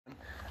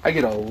I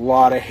get a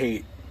lot of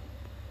hate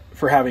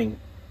for having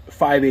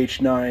 5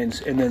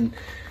 H9's and then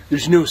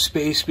there's no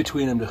space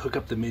between them to hook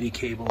up the MIDI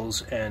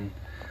cables, and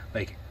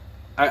like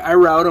I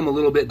route them a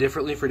little bit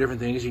differently for different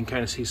things. You can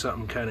kind of see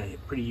something kind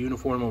of pretty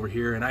uniform over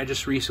here, and I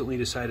just recently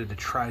decided to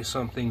try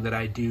something that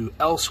I do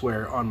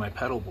elsewhere on my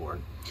pedal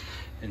board.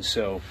 And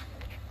so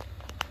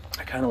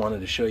I kind of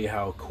wanted to show you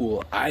how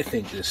cool I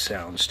think this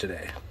sounds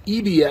today.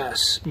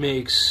 EBS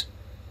makes,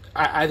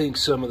 I think,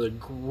 some of the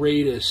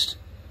greatest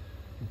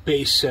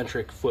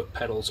bass-centric foot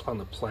pedals on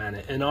the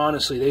planet, and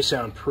honestly they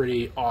sound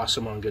pretty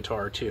awesome on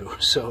guitar too.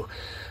 So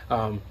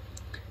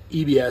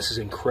EBS is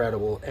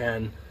incredible,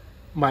 and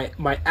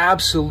my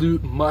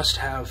absolute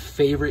must-have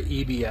favorite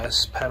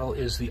EBS pedal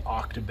is the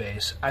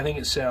OctaBass. I think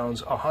it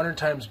sounds 100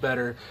 times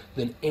better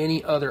than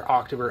any other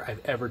octaver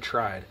I've ever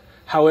tried.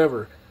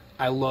 However,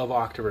 I love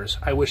octavers.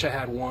 I wish I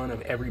had one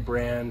of every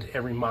brand,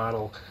 every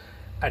model.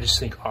 I just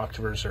think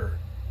octavers are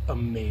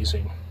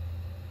amazing.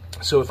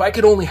 So if I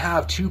could only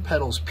have 2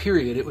 pedals,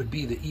 period, it would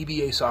be the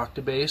EBS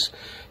OctaBass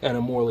and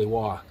a Morley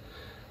wah.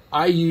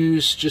 I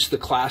use just the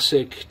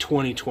classic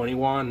 2020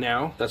 wah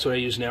now. That's what I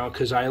use now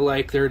because I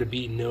like there to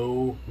be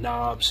no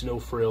knobs, no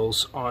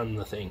frills on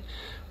the thing.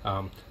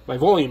 My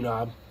volume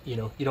knob, you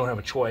know, you don't have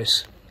a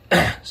choice.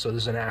 So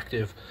this is an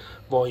active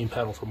volume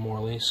pedal from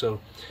Morley. So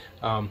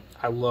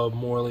I love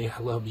Morley. I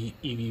love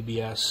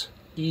EBS,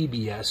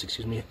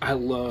 excuse me. I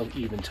love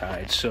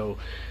Eventide. So,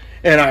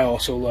 and I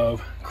also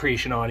love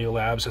Creation Audio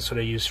Labs. That's what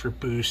I use for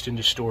boost and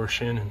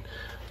distortion, and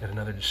got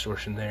another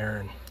distortion there,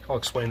 and I'll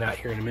explain that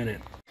here in a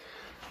minute.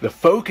 The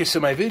focus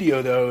of my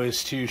video, though,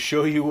 is to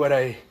show you what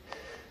I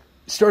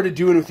started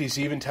doing with these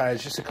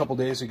Eventides just a couple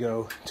days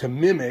ago to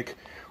mimic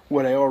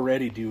what I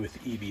already do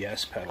with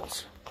EBS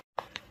pedals.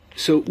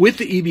 So with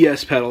the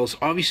EBS pedals,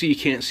 obviously you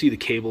can't see the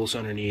cables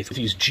underneath with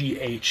these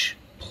GH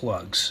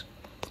plugs.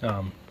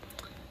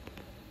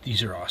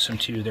 These are awesome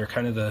too. They're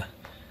kind of the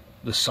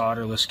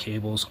solderless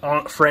cables.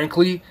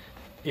 Frankly,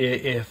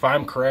 if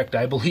I'm correct,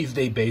 I believe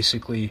they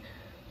basically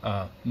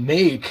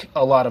make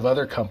a lot of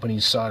other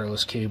companies'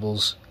 solderless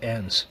cables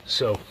ends.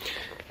 So,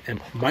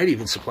 and might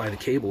even supply the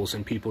cables,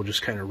 and people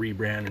just kind of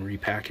rebrand and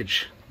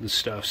repackage the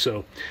stuff.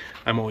 So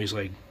I'm always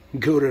like,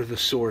 go to the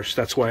source.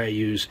 That's why I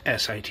use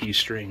SIT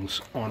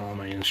strings on all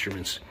my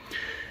instruments.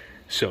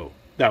 So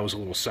that was a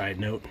little side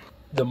note.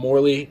 The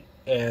Morley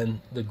and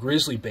the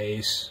Grizzly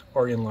bass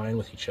are in line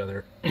with each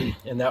other.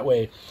 And that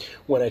way,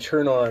 when I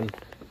turn on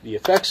the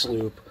effects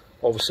loop,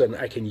 all of a sudden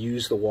I can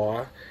use the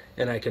wah,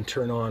 and I can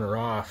turn on or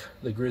off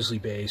the Grizzly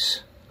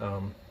bass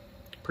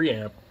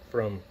preamp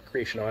from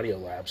Creation Audio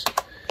Labs.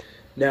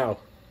 Now,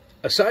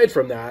 aside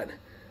from that,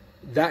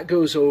 that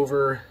goes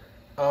over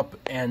up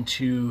and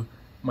to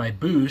my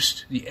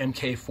boost, the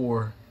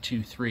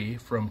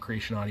MK423 from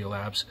Creation Audio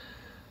Labs.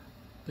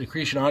 The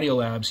Creation Audio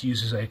Labs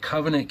uses a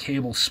Covenant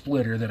cable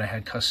splitter that I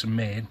had custom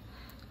made.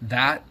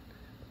 That,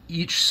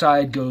 each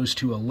side goes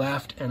to a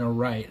left and a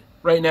right.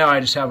 Right now I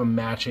just have them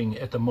matching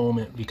at the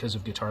moment because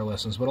of guitar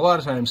lessons, but a lot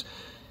of times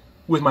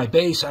with my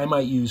bass I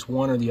might use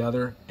one or the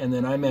other, and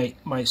then I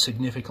might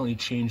significantly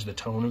change the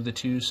tone of the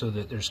two so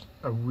that there's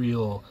a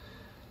real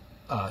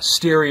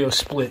stereo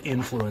split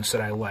influence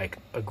that I like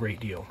a great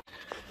deal.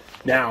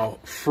 Now,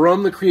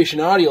 from the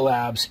Creation Audio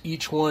Labs,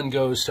 each one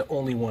goes to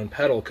only one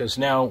pedal, because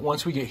now,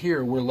 once we get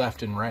here, we're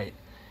left and right.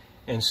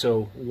 And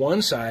so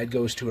one side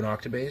goes to an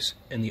OctaBass,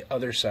 and the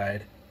other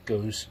side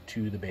goes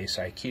to the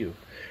BASSIQ,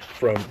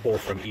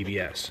 both from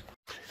EBS.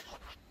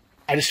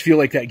 I just feel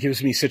like that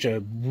gives me such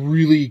a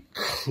really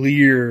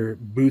clear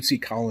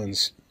Bootsy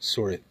Collins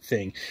sort of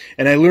thing.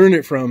 And I learned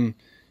it from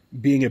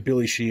being a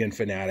Billy Sheehan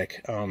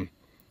fanatic.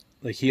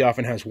 Like, he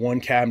often has one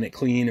cabinet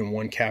clean and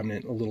one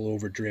cabinet a little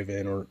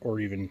overdriven or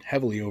even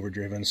heavily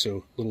overdriven, so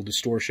a little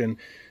distortion.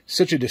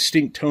 Such a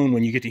distinct tone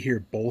when you get to hear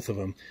both of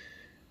them.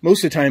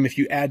 Most of the time, if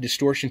you add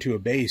distortion to a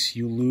bass,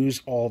 you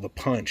lose all the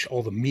punch,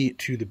 all the meat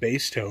to the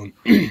bass tone.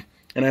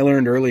 And I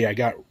learned early, I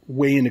got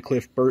way into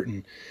Cliff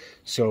Burton,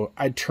 so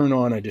I'd turn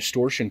on a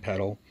distortion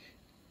pedal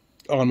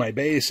on my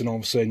bass, and all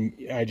of a sudden,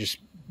 I just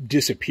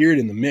disappeared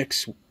in the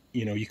mix.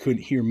 You know, you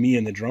couldn't hear me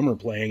and the drummer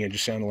playing. It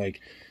just sounded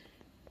like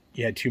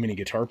you had too many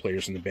guitar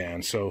players in the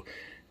band. So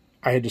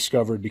I had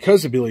discovered,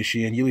 because of Billy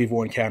Sheehan, you leave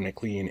one cabinet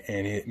clean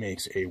and it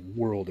makes a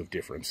world of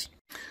difference.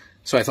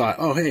 So I thought,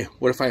 oh hey,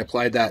 what if I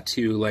applied that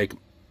to like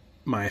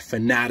my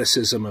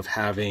fanaticism of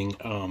having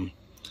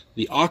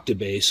the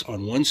OctaBass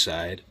on one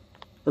side,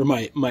 or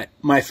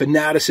my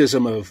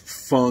fanaticism of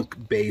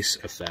funk bass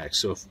effects.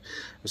 So I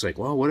was like,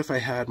 well, what if I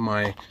had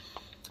my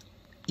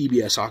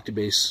EBS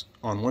OctaBass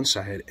on one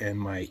side and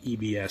my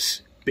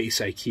EBS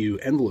BASSIQ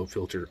envelope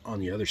filter on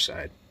the other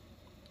side?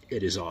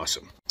 It is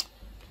awesome.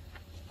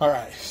 All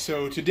right,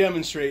 so to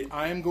demonstrate,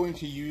 I am going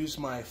to use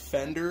my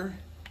Fender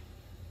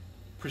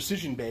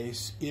Precision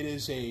Bass. It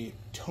is a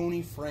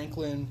Tony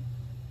Franklin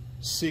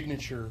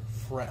signature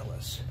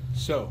fretless.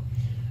 So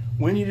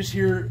when you just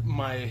hear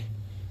my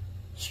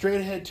straight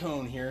ahead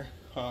tone here,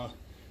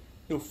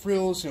 no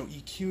frills, no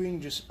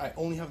EQing, just I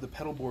only have the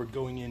pedal board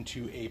going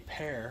into a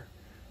pair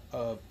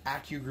of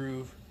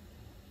AccuGroove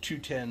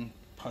 210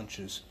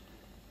 punches.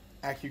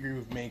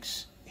 AccuGroove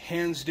makes,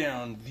 hands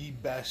down, the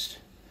best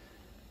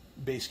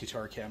bass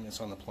guitar cabinets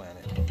on the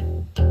planet.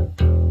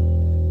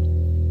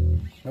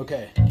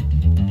 Okay.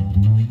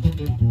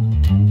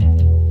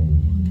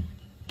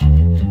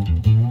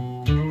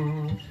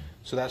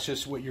 So that's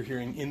just what you're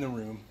hearing in the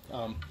room.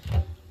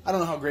 I don't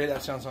know how great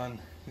that sounds on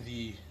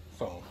the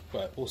phone,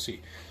 but we'll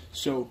see.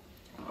 So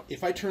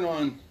if I turn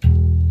on,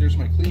 there's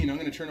my clean, I'm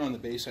going to turn on the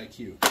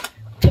BASSIQ.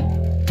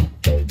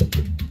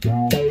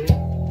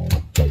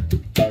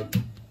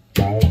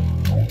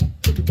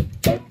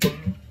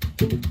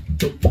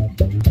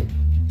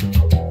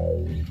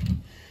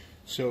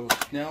 So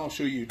now I'll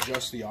show you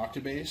just the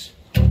OctaBass.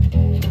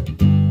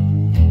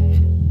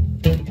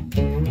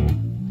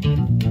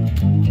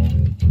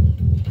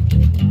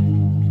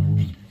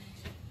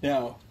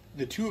 Now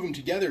the two of them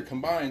together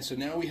combined, so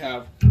now we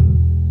have, let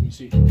me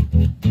see.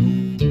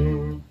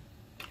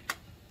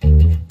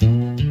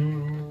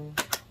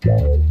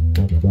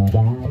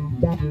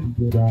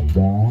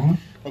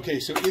 Okay,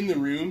 so in the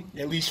room,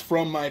 at least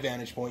from my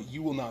vantage point,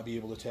 you will not be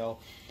able to tell,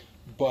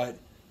 but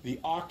the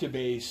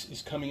OctaBass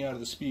is coming out of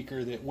the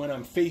speaker that when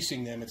I'm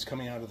facing them, it's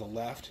coming out of the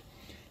left,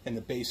 and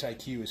the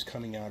BASSIQ is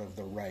coming out of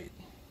the right.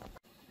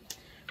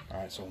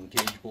 Alright, so I'll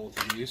engage both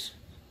of these.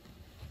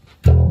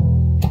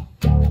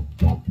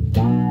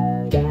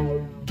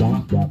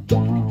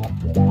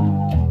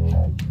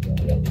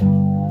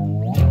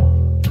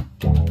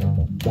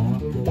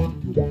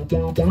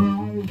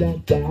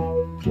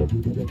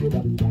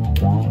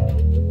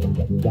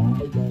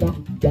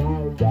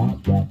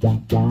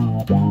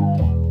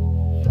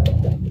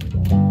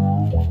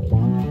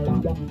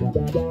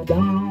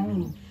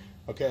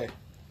 Okay,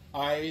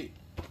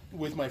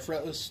 with my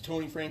fretless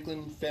Tony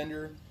Franklin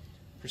Fender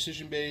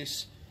Precision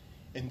Bass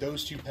and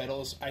those two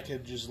pedals, I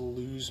could just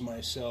lose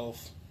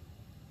myself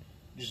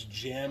just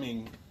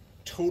jamming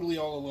totally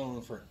all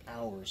alone for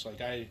hours.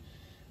 Like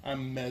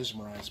I'm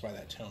mesmerized by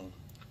that tone.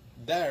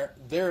 That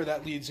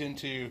leads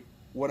into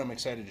what I'm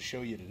excited to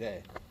show you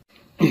today.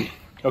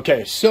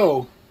 Okay,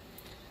 so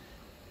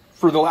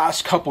for the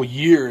last couple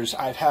years,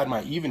 I've had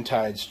my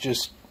Eventides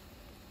just,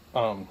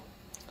 I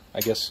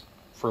guess,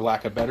 for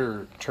lack of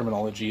better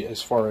terminology,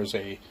 as far as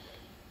a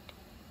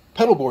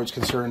pedal board's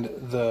concerned,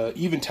 the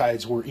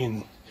Eventides were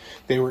in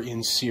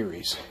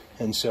series,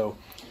 and so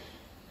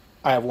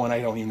I have one.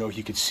 I don't even know if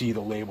you could see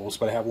the labels,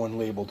 but I have one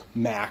labeled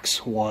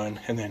Max 1,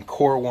 and then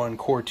Core 1,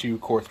 Core 2,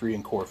 Core 3,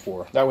 and Core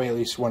 4. That way, at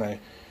least when I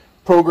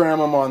program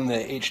them on the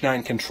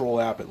H9 control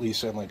app, at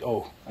least I'm like,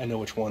 oh, I know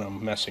which one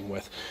I'm messing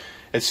with,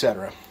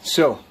 etc.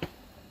 So,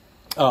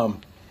 a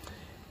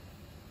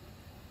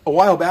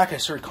while back, I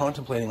started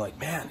contemplating, like,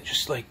 man,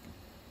 just like,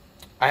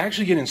 I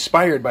actually get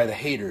inspired by the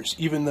haters,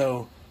 even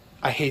though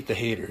I hate the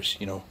haters.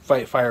 You know,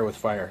 fight fire with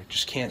fire. I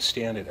just can't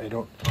stand it. I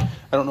don't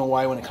know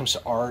why when it comes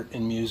to art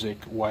and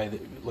music, why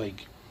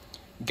like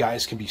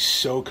guys can be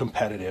so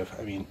competitive.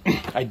 I mean,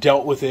 I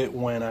dealt with it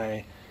when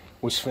I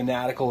was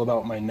fanatical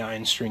about my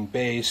 9-string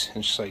bass. And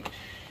it's just like,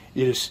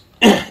 it is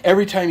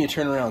every time you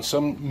turn around,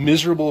 some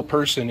miserable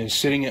person is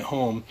sitting at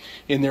home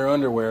in their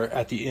underwear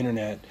at the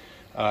internet,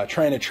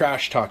 trying to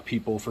trash talk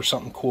people for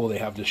something cool they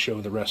have to show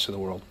the rest of the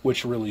world,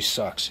 which really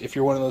sucks. If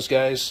you're one of those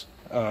guys,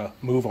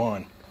 move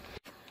on.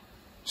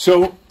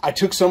 So I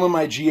took some of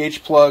my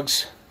GH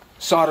plugs,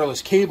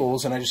 solderless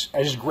cables, and I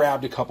just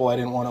grabbed a couple. I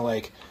didn't want to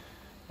like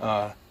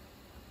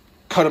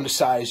cut them to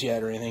size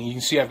yet or anything. You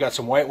can see I've got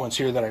some white ones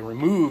here that I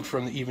removed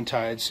from the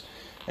Eventides,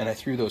 and I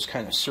threw those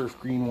kind of surf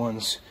green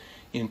ones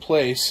in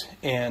place.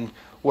 And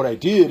what I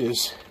did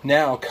is,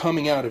 now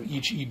coming out of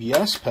each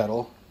EBS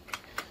pedal,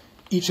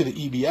 each of the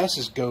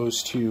EBSs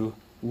goes to,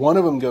 one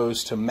of them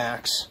goes to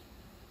Max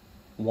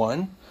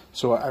 1.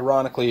 So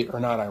ironically, or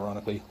not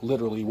ironically,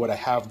 literally what I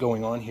have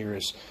going on here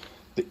is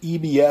the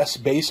EBS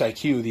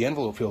BASSIQ, the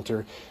envelope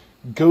filter,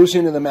 goes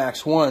into the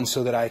Max 1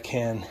 so that I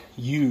can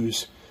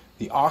use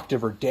the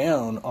octave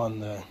down on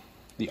the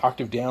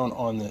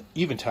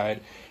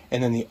Eventide,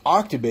 and then the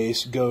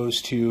OctaBass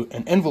goes to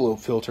an envelope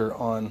filter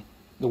on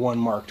the one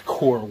marked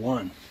Core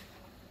 1.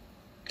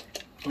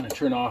 I'm going to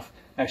turn off,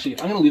 actually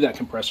I'm going to leave that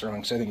compressor on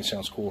because I think it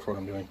sounds cool for what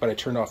I'm doing, but I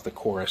turned off the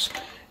chorus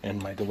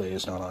and my delay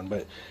is not on.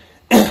 But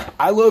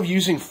I love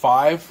using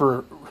 5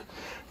 for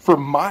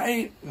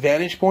my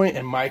vantage point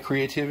and my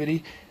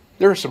creativity.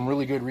 There are some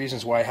really good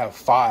reasons why I have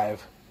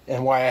 5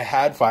 and why I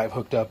had 5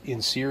 hooked up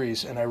in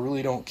series, and I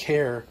really don't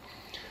care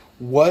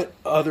what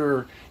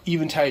other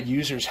Eventide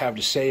users have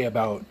to say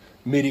about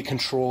MIDI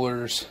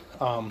controllers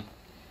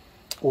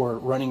or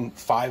running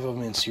 5 of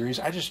them in series.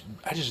 I just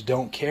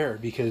don't care,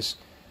 because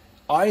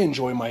I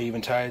enjoy my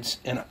Eventides,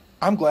 and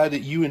I'm glad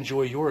that you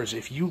enjoy yours.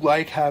 If you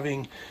like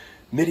having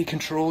MIDI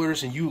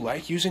controllers and you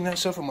like using that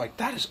stuff, I'm like,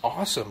 that is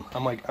awesome.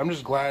 I'm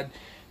just glad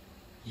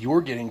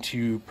you're getting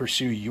to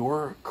pursue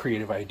your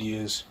creative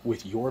ideas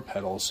with your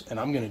pedals, and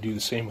I'm going to do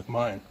the same with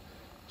mine.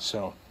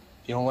 So,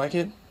 if you don't like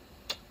it,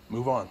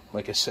 move on.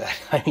 Like I said,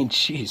 I mean,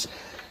 jeez,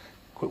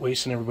 quit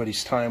wasting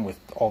everybody's time with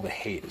all the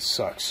hate. It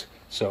sucks.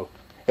 So,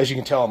 as you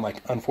can tell,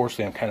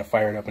 unfortunately, I'm kind of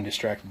fired up and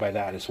distracted by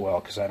that as well,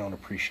 because I don't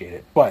appreciate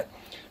it. But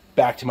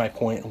back to my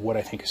point and what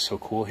I think is so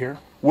cool here.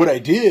 what I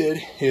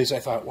did is I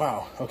thought,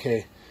 wow,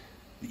 okay,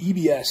 the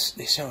EBS,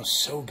 they sound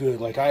so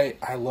good. Like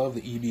I love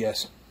the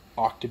EBS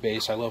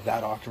OctaBass. I love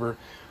that octaver.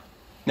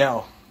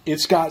 Now,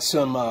 it's got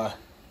some,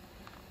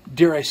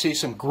 dare I say,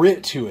 some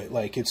grit to it.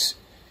 Like it's,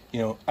 you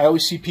know, I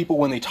always see people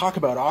when they talk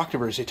about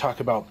octavers, they talk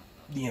about,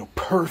 you know,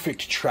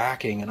 perfect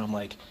tracking. And I'm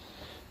like,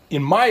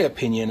 in my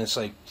opinion, it's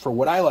like, for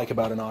what I like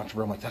about an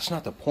octaver, I'm like, that's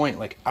not the point.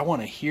 Like, I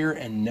want to hear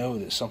and know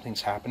that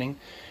something's happening.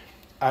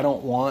 I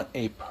don't want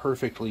a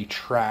perfectly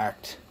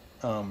tracked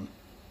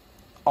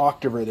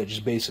octaver that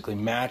just basically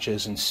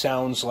matches and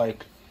sounds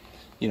like,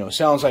 you know,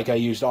 sounds like I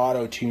used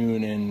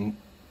auto-tune and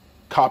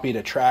copied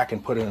a track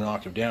and put it an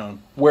octave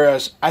down.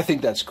 Whereas I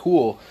think that's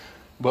cool,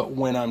 but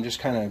when I'm just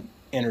kind of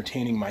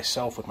entertaining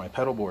myself with my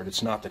pedal board,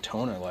 it's not the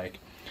tone I like.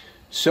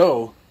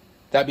 So,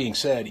 that being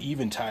said,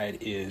 Eventide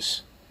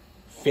is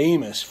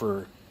famous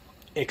for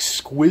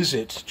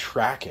exquisite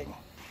tracking.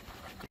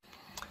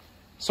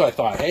 So I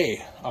thought,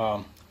 hey,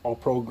 I'll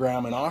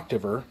program an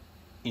octaver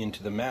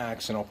into the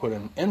Max and I'll put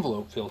an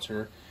envelope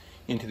filter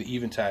into the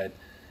Eventide.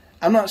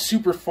 I'm not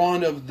super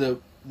fond of the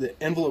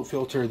envelope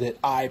filter that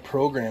I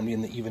programmed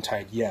in the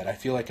Eventide yet. I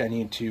feel like I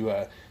need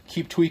to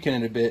keep tweaking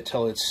it a bit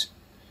till it's,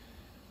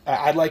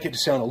 I'd like it to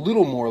sound a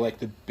little more like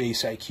the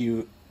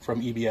BASSIQ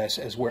from EBS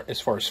as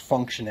far as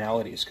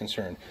functionality is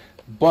concerned.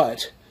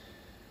 But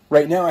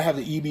right now I have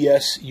the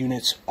EBS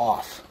units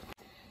off,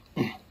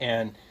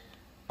 and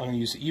I'm going to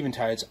use the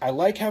Eventides. I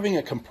like having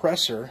a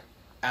compressor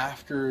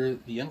after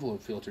the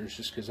envelope filters,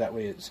 just because that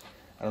way it's,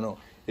 I don't know,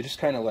 it just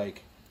kind of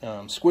like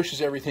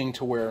squishes everything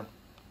to where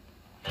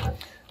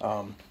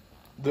all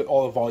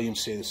the volumes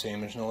stay the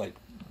same. There's no like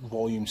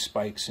volume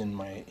spikes in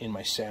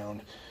my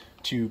sound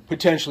to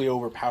potentially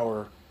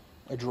overpower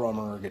a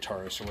drummer or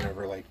guitarist or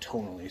whatever, like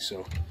tonally.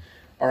 So,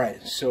 all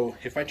right. So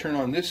if I turn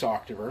on this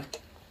octaver,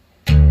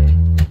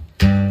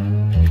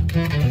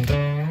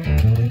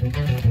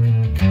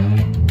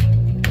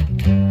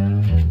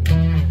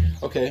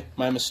 okay,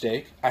 my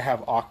mistake. I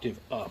have octave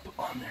up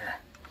on there.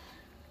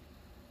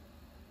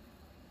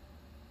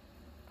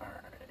 All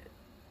right.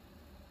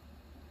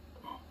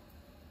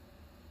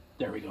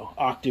 There we go.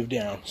 Octave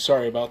down.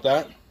 Sorry about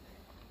that.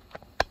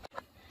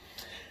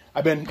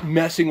 I've been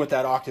messing with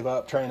that octave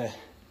up, trying to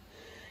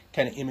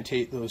kind of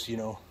imitate those, you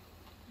know,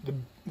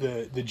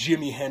 the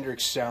Jimi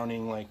Hendrix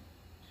sounding, like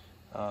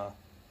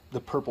the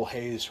Purple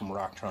Haze from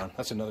Rocktron.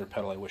 That's another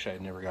pedal I wish I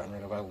had never gotten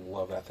rid of. I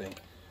love that thing.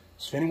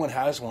 So if anyone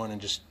has one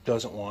and just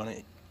doesn't want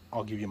it,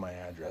 I'll give you my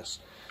address.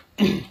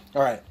 All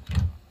right.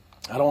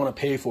 I don't want to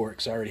pay for it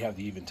because I already have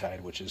the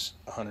Eventide, which is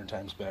 100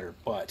 times better,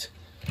 but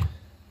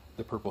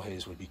the Purple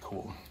Haze would be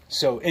cool.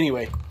 So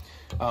anyway,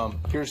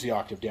 here's the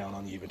octave down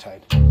on the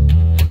Eventide.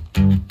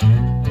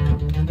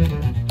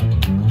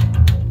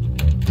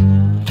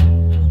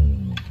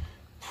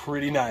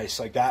 Pretty nice.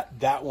 Like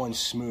that one's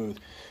smooth.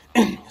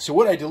 So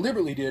what I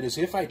deliberately did is,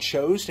 if I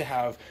chose to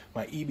have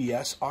my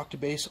EBS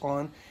OctaBass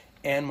on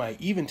and my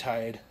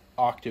Eventide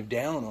octave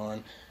down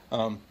on,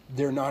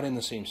 they're not in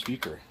the same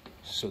speaker.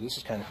 So this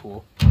is kind of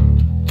cool.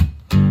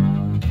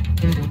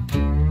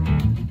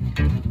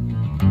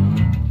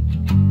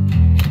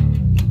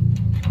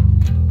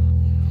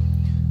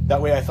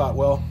 That way I thought,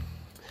 well,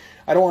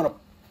 I don't want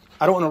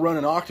to run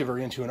an octaver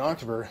into an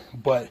octaver,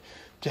 but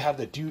to have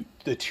the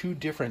two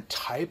different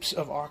types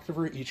of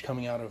octaver, each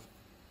coming out of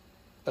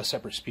a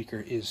separate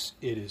speaker, is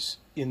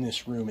in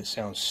this room, it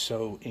sounds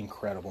so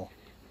incredible,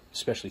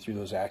 especially through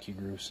those AcU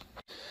grooves.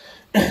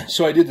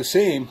 So I did the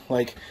same.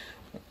 Like,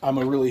 I'm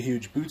a really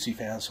huge Bootsy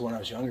fan, so when I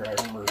was younger, I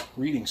remember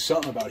reading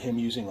something about him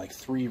using like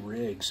 3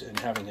 rigs and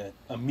having a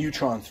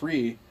Mutron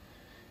 3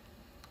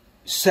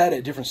 set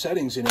at different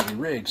settings in every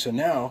rig. So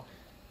now,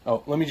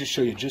 oh, let me just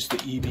show you just the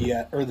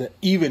EBS or the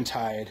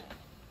Eventide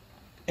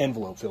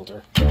envelope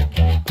filter.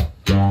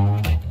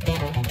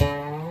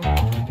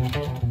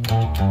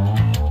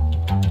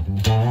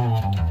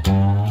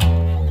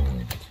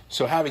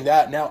 So having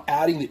that, now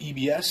adding the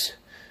EBS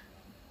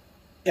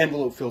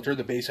envelope filter,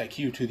 the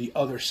BASSIQ, to the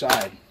other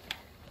side.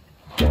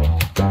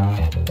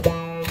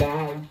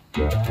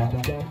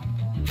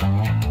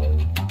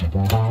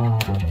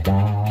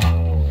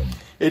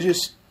 It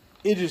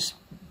just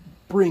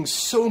brings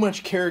so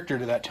much character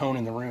to that tone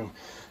in the room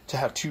to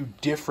have 2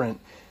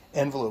 different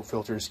envelope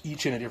filters,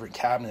 each in a different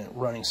cabinet,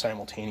 running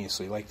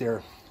simultaneously. Like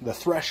the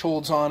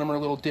thresholds on them are a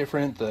little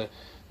different, the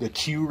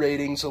Q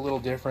rating's a little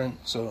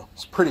different, so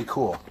it's pretty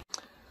cool.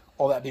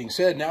 All that being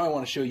said, now I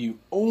want to show you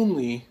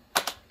only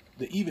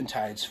the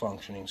Eventide's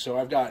functioning. So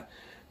I've got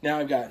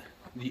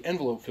the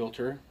envelope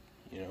filter,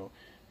 you know,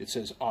 it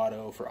says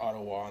auto for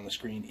Ottawa on the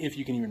screen, if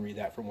you can even read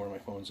that from where my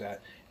phone's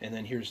at. And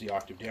then here's the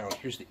octave down.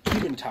 Here's the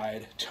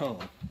Eventide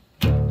tone.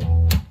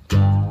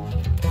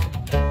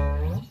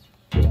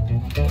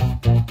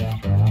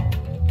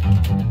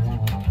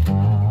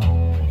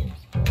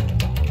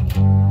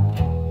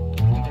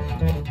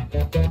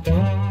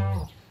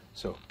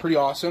 So pretty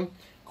awesome.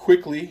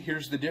 Quickly,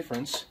 here's the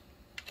difference.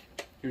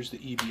 Here's the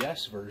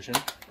EBS version.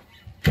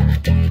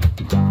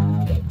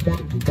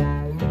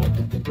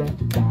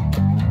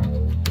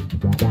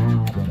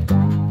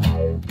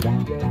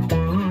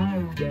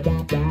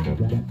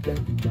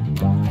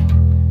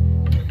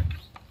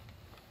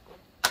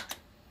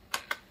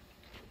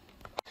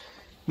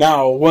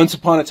 Now, once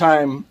upon a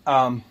time,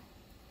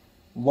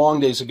 long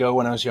days ago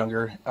when I was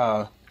younger,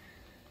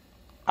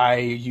 I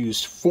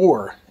used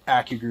 4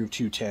 AccuGroove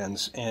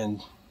 210s,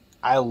 and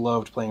I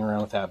loved playing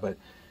around with that. But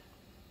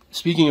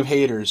speaking of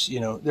haters, you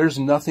know, there's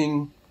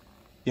nothing,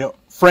 you know,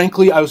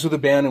 frankly, I was with a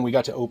band and we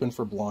got to open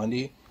for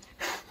Blondie.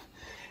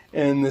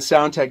 And the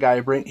sound tech guy,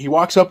 he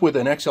walks up with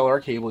an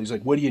XLR cable. He's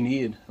like, "What do you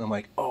need?" And I'm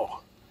like, "Oh,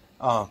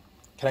 can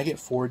I get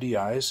 4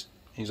 DIs?"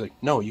 And he's like,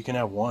 "No, you can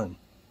have 1."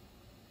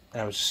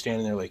 And I was just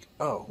standing there like,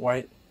 "Oh,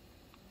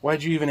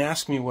 why'd you even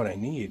ask me what I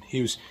need?"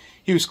 He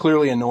was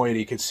clearly annoyed.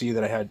 He could see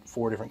that I had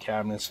 4 different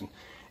cabinets,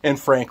 and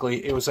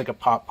frankly, it was like a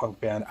pop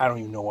punk band. I don't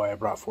even know why I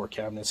brought 4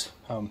 cabinets.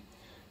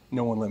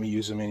 No one let me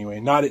use them anyway.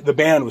 The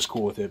band was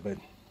cool with it, but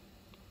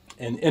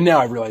and now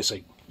I realize,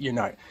 like,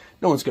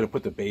 no one's gonna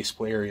put the bass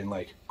player in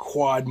like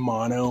quad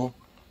mono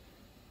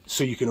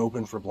so you can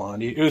open for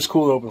Blondie. It was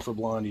cool to open for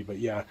Blondie, but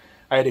yeah,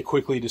 I had to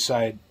quickly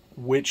decide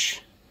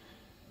which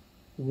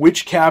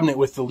cabinet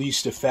with the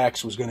least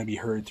effects was going to be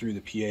heard through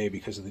the PA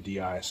because of the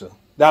DI. So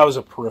that was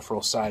a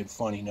peripheral side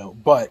funny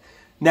note. But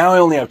now I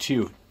only have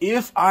 2.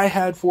 If I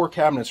had 4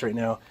 cabinets right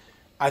now,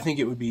 I think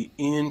it would be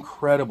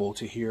incredible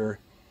to hear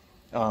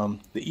the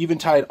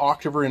Eventide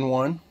Octaver in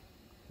one,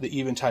 the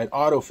Eventide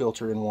Auto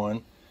Filter in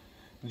one,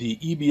 the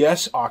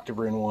EBS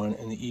Octaver in one,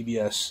 and the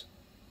EBS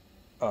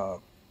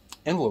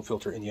Envelope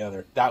Filter in the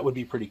other. That would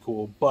be pretty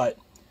cool, but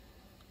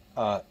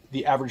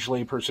the average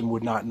layperson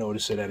would not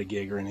notice it at a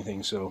gig or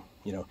anything. So,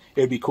 you know,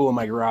 it would be cool in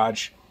my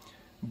garage,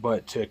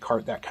 but to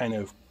cart that kind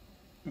of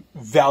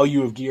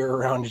value of gear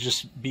around to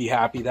just be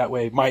happy that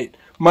way might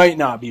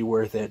not be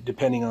worth it,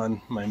 depending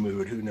on my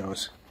mood. Who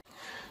knows?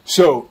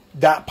 So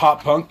that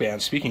pop punk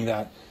band, speaking of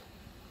that,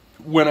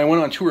 when I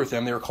went on tour with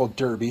them, they were called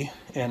Derby,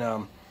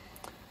 and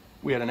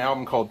we had an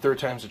album called Third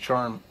Time's the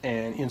Charm,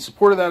 and in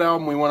support of that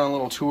album, we went on a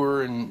little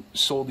tour and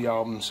sold the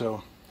album,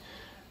 so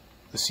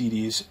the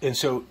CDs. And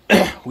so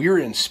we were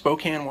in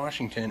Spokane,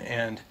 Washington,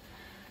 and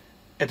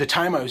at the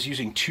time I was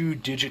using 2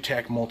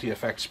 Digitech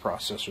multi-effects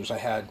processors.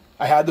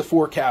 I had the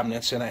 4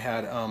 cabinets, and I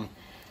had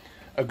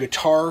a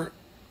guitar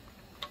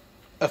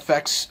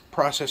effects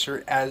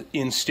processor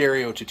in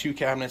stereo to 2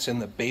 cabinets,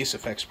 and the bass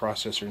effects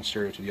processor in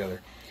stereo to the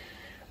other.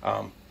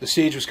 The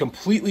stage was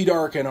completely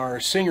dark, and our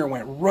singer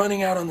went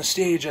running out on the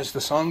stage as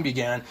the song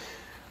began.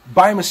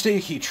 By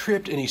mistake, he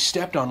tripped and he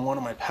stepped on one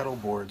of my pedal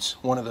boards,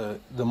 one of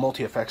the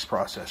multi-effects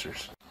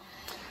processors.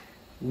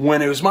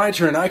 When it was my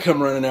turn, I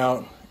come running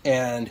out,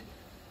 and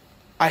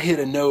I hit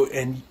a note,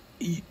 and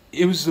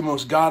it was the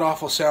most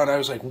god-awful sound. I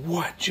was like,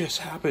 "What just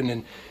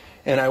happened?"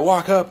 And I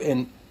walk up,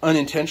 and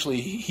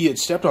unintentionally, he had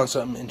stepped on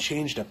something and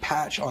changed a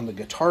patch on the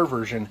guitar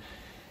version,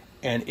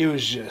 and it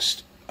was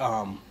just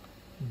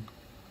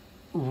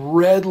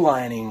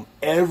redlining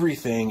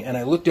everything. And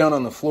I looked down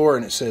on the floor,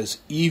 and it says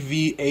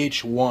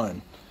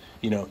EVH1.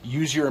 You know,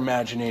 use your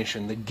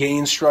imagination. The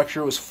gain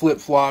structure was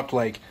flip-flopped.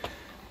 Like,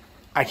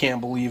 I can't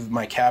believe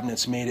my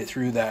cabinets made it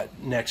through that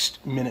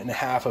next minute and a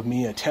half of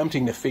me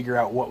attempting to figure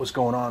out what was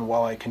going on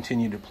while I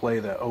continued to play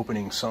the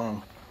opening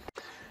song.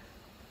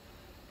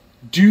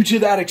 Due to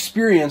that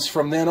experience,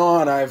 from then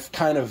on, I've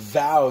kind of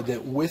vowed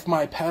that with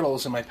my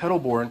pedals and my pedal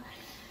board,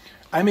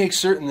 I make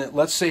certain that,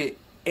 let's say,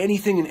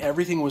 anything and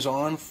everything was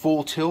on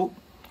full tilt,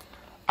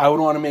 I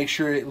would want to make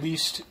sure at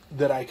least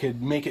that I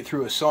could make it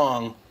through a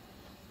song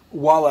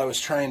while I was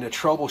trying to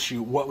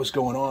troubleshoot what was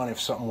going on if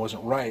something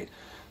wasn't right.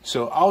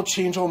 So I'll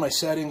change all my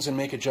settings and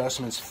make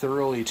adjustments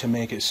thoroughly to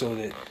make it so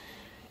that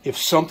if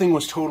something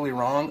was totally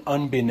wrong,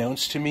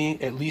 unbeknownst to me,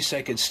 at least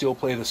I could still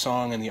play the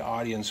song and the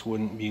audience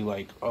wouldn't be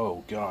like,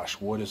 "Oh gosh,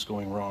 what is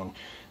going wrong?"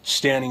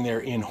 standing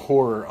there in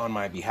horror on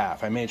my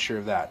behalf. I made sure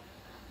of that.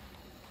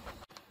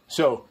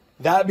 So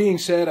that being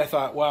said, I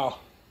thought, wow,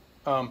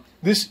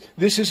 this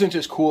isn't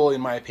as cool,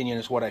 in my opinion,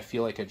 as what I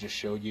feel like I just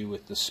showed you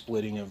with the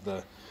splitting of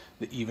the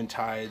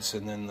Eventides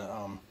and then the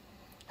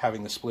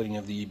having the splitting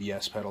of the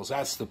EBS pedals.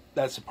 That's the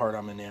part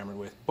I'm enamored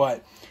with.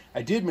 But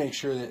I did make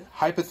sure that,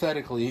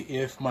 hypothetically,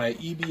 if my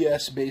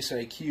EBS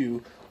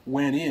BASSIQ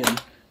went in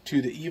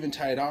to the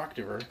Eventide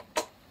Octaver,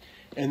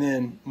 and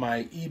then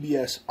my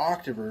EBS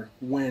Octaver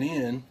went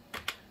in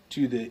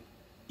to the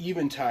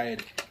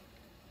Eventide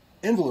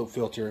Envelope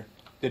Filter,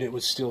 that it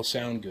would still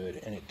sound good,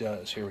 and it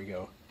does. Here we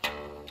go.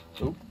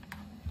 Oop.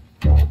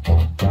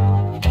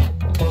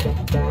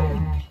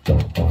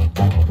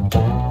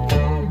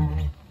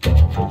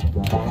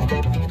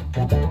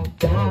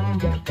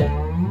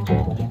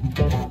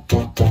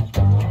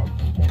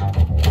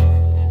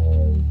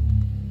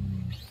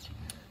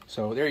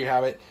 So there you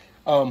have it.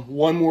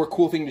 One more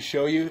cool thing to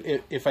show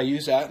you, if I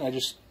use that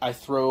and I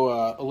throw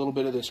a little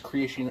bit of this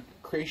Creation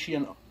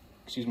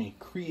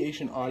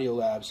Audio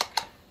Labs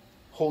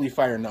Holy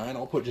Fire 9,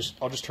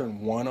 I'll just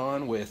turn 1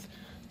 on with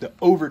the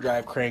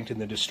overdrive cranked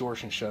and the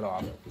distortion shut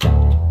off.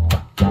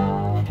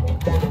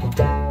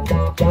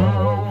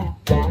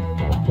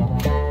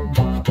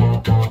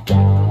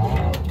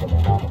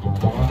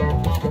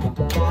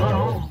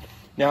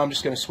 Now I'm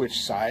just going to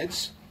switch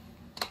sides.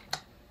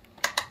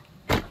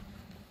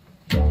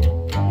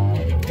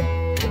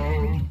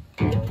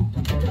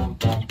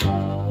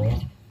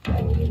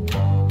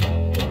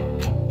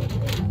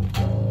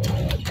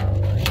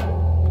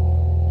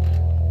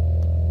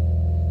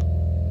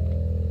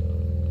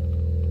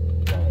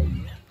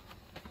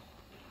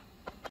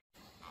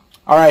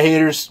 All right,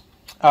 haters.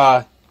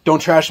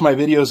 Don't trash my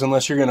videos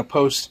unless you're going to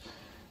post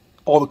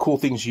all the cool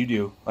things you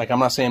do. Like, I'm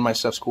not saying my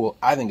stuff's cool.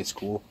 I think it's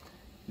cool.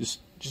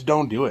 Just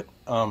don't do it.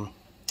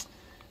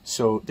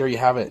 So there you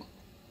have it.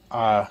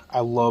 I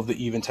love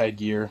the Eventide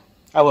gear.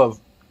 I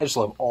just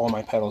love all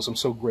my pedals. I'm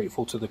so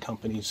grateful to the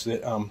companies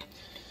that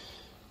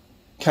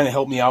kind of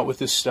help me out with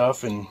this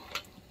stuff and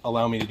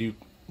allow me to do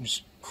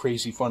just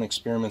crazy fun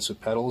experiments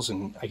with pedals.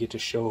 And I get to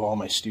show all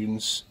my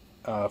students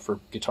for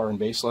guitar and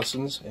bass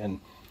lessons and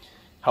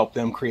help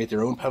them create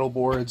their own pedal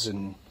boards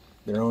and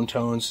their own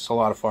tones. It's a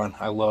lot of fun.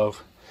 I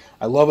love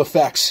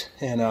effects.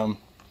 And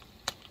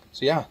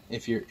so yeah,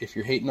 if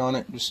you're hating on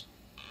it, just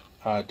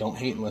don't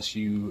hate unless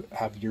you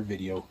have your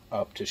video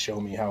up to show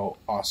me how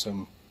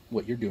awesome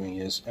what you're doing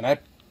is. And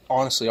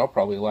honestly, I'll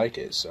probably like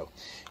it. So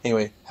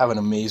anyway, have an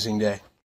amazing day.